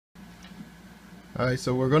Alright,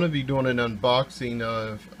 so we're going to be doing an unboxing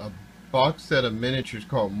of a box set of miniatures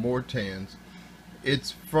called Mortans.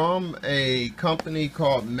 It's from a company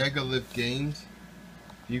called Megalith Games.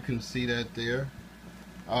 You can see that there.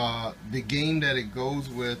 The game that it goes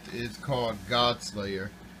with is called Godslayer.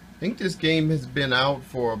 I think this game has been out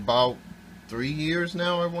for about 3 years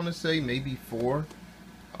now, I want to say, maybe 4.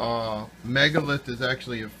 Megalith is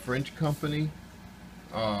actually a French company.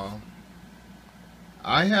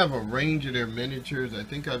 I have a range of their miniatures. I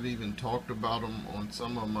think I've even talked about them on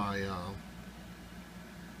some of my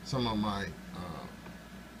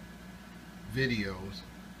videos,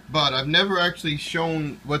 but I've never actually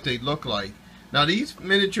shown what they look like. Now these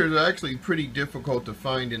miniatures are actually pretty difficult to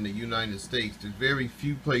find in the United States. There's very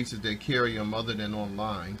few places that carry them other than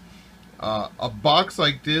online. A box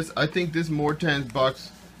like this, I think this Mortans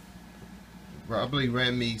box probably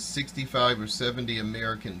ran me 65 or 70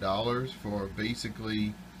 American dollars for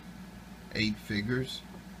basically 8 figures.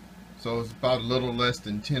 So it's about a little less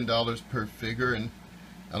than $10 per figure, and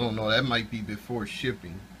I don't know, that might be before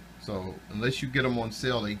shipping. So unless you get them on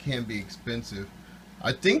sale, they can be expensive.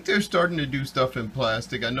 I think they're starting to do stuff in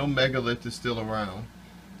plastic. I know Megalith is still around.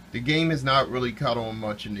 The game is not really caught on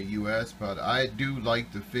much in the US, but I do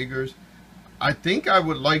like the figures. I think I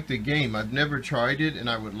would like the game. I've never tried it, and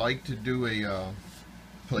I would like to do a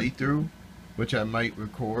playthrough, which I might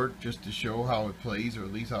record just to show how it plays, or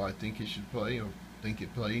at least how I think it should play, or think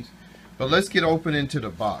it plays. But let's get open into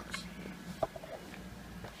the box.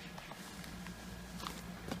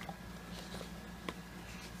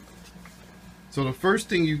 So the first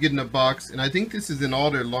thing you get in the box, and I think this is in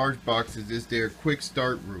all their large boxes, is their quick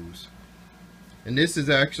start rules. And this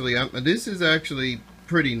is actually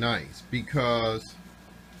pretty nice because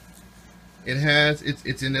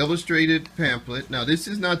it's an illustrated pamphlet. Now this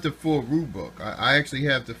is not the full rule book. I actually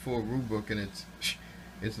have the full rule book, and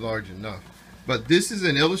it's large enough. But this is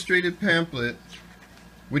an illustrated pamphlet,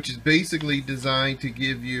 which is basically designed to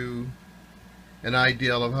give you an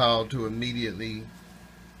idea of how to immediately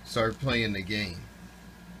start playing the game.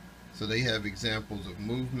 So they have examples of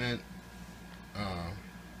movement,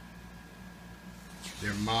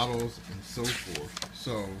 their models, and so forth.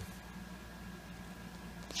 So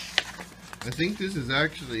I think this is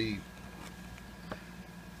actually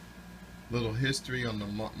a little history on the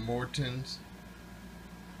Mortans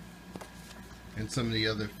and some of the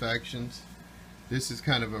other factions. This is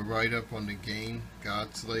kind of a write-up on the game,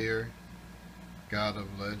 Godslayer, God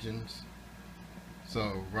of Legends.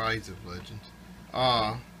 So, Rise of Legends.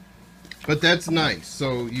 But that's nice.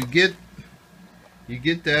 So you get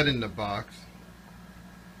that in the box.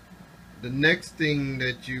 The next thing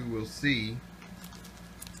that you will see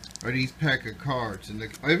are these pack of cards, and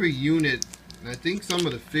every unit, and I think some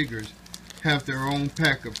of the figures have their own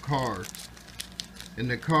pack of cards, and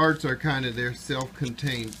the cards are kind of their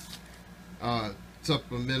self-contained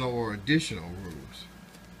supplemental or additional rules.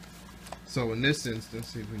 So in this instance,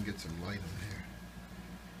 see if we can get some light on here.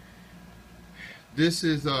 This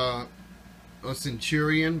is a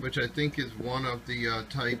Centurion, which I think is one of the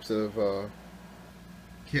types of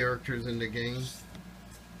characters in the game.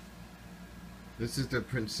 This is the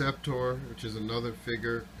Preceptor, which is another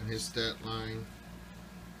figure in his stat line.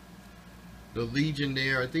 The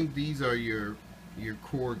Legionnaire, I think these are your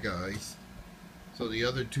core guys. So the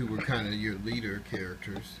other two were kind of your leader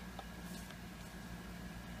characters.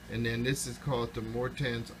 And then this is called the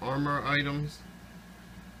Mortans armor items,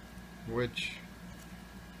 which,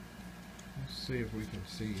 let's see if we can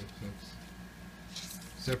see if that's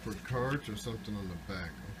separate cards or something on the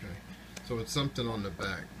back. Okay, so it's something on the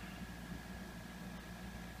back.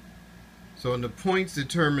 So in the points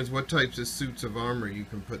determines what types of suits of armor you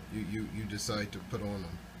can put, you decide to put on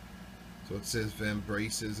them. So it says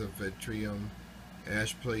Vambraces of Vetrium,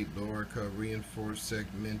 Ashplate, Lorica, Reinforced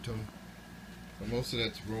Segmentum. So most of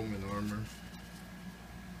that's Roman armor.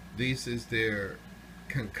 This is their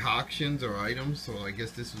concoctions or items, so I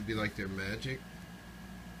guess this would be like their magic.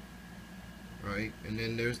 Right, and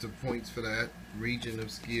then there's the points for that. Region of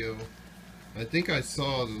skill. I think I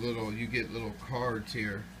saw the little, you get little cards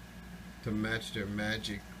here to match their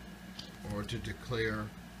magic or to declare.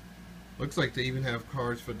 Looks like they even have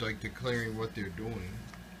cards for like declaring what they're doing,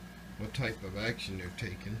 what type of action they're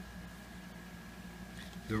taking.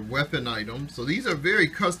 Their weapon items, so these are very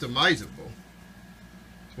customizable.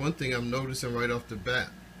 It's one thing I'm noticing right off the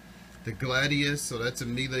bat. The Gladius, so that's a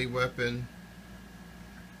melee weapon.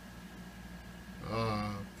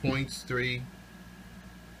 Points 3.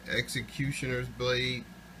 Executioner's Blade,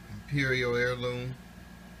 Imperial Heirloom.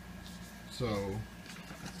 So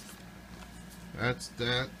that's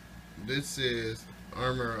that. This is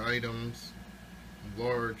armor items,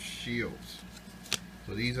 large shields.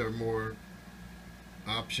 So these are more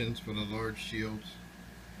options for the large shields.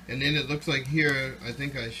 And then it looks like here, I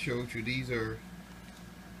think I showed you, these are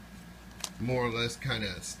more or less kind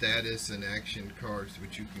of status and action cards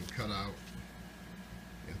which you can cut out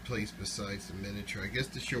and place besides the miniature, I guess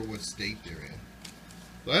to show what state they're in.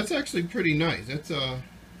 So that's actually pretty nice. That's a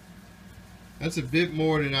bit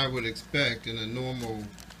more than I would expect in a normal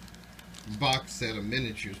box set of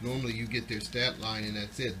miniatures. Normally you get their stat line and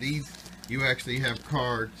that's it. These, you actually have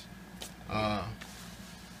cards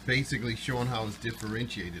basically showing how it's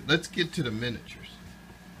differentiated. Let's get to the miniatures.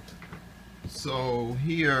 So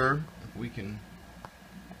here, if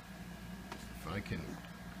I can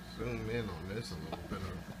zoom in on this a little bit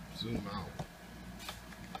or zoom out.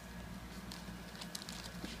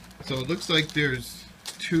 So it looks like there's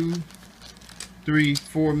 2, 3,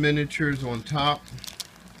 4 miniatures on top.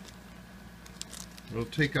 We'll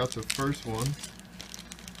take out the first one.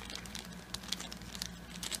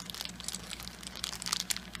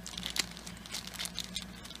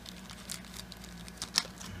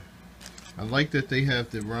 I like that they have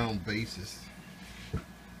the round bases.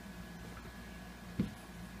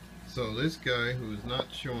 So this guy who is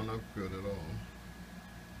not showing up good at all.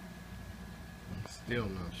 Still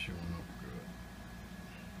not showing up good.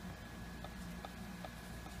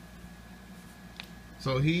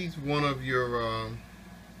 So he's one of your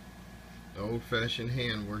the old-fashioned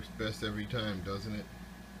hand works best every time, doesn't it?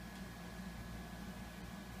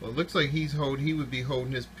 Well, it looks like he would be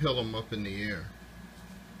holding his pillow up in the air.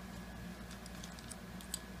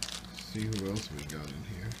 Let's see who else we got in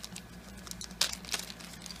here.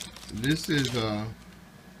 This is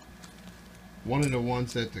one of the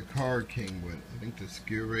ones that the card came with. I think the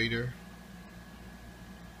Skirator.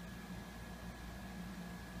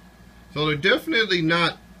 So they're definitely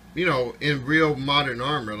not, you know, in real modern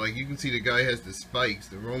armor. Like you can see the guy has the spikes.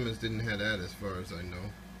 The Romans didn't have that as far as I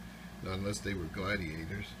know. Not unless they were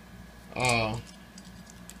gladiators.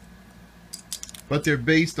 But they're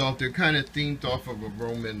based off, they're kind of themed off of a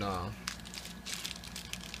Roman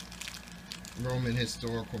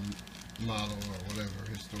historical model or whatever,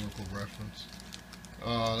 historical reference.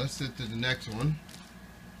 Let's get to the next one.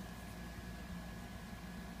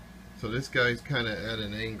 So this guy's kind of at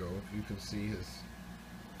an angle. If you can see his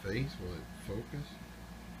face, will it focus?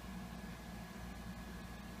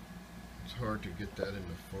 It's hard to get that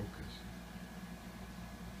into focus.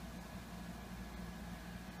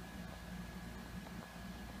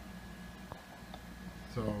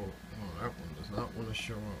 So, oh, that one does not want to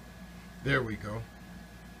show up. There we go.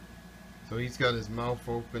 So he's got his mouth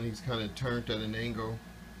open, he's kind of turned at an angle,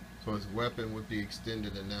 so his weapon would be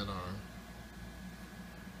extended in that arm.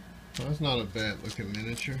 So that's not a bad looking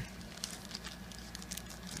miniature.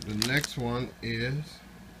 The next one is,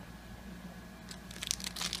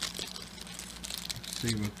 let's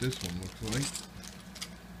see what this one looks like.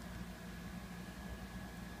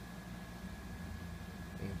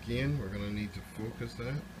 Again, we're going to need to focus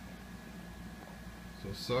that.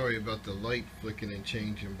 So sorry about the light flicking and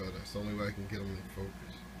changing, but that's the only way I can get them in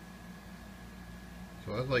focus.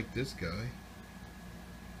 So I like this guy.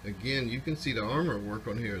 Again, you can see the armor work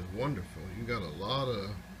on here is wonderful. You got a lot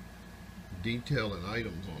of detail and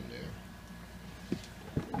items on there.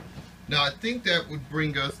 Now I think that would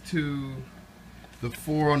bring us to the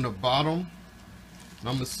 4 on the bottom.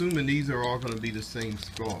 I'm assuming these are all going to be the same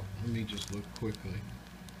sculpt. Let me just look quickly.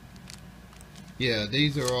 Yeah,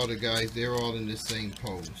 these are all the guys, they're all in the same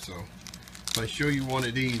pose. So if I show you one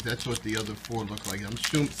of these, that's what the other 4 look like. I'm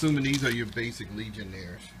assuming these are your basic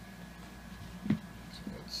legionnaires. So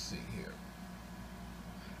let's see here.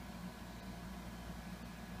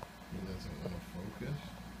 He doesn't want to focus.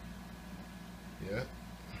 Yeah.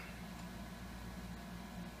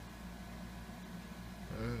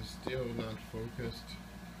 Still not focused.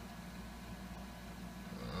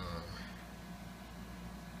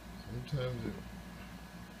 Sometimes it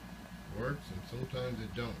works and sometimes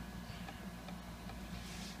it don't.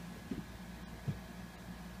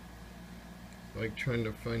 Like trying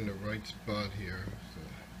to find the right spot here. So,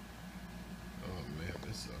 oh man,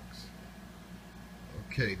 this sucks.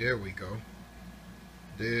 Okay, there we go.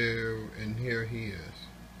 There, and here he is.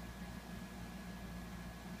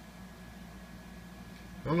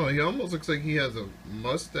 I don't know, he almost looks like he has a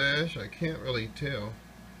mustache. I can't really tell.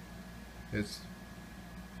 His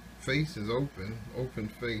face is open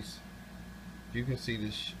face. You can see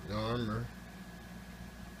the armor,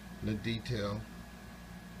 the detail.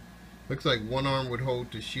 Looks like one arm would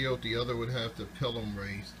hold the shield, the other would have the pilum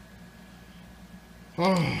raised.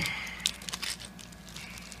 Oh.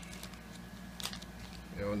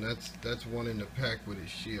 You know, and that's one in the pack with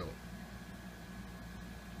his shield.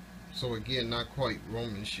 So again, not quite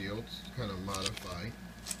Roman shields, kind of modified.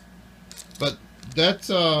 But that's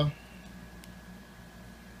like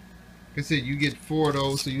I said, you get 4 of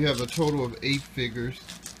those, so you have a total of 8 figures.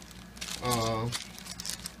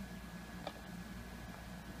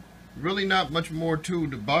 Really not much more to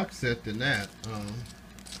the box set than that.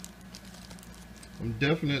 I'm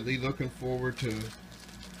definitely looking forward to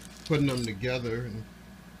putting them together and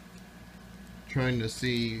trying to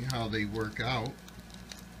see how they work out.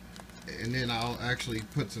 And then I'll actually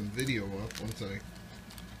put some video up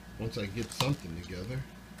once I get something together.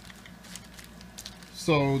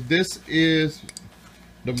 So this is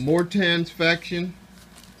the Mortans faction,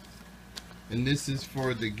 and this is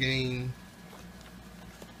for the game.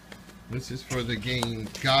 This is for the game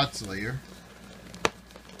Godslayer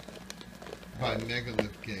by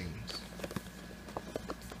Megalith Games.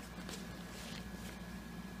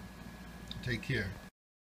 Take care.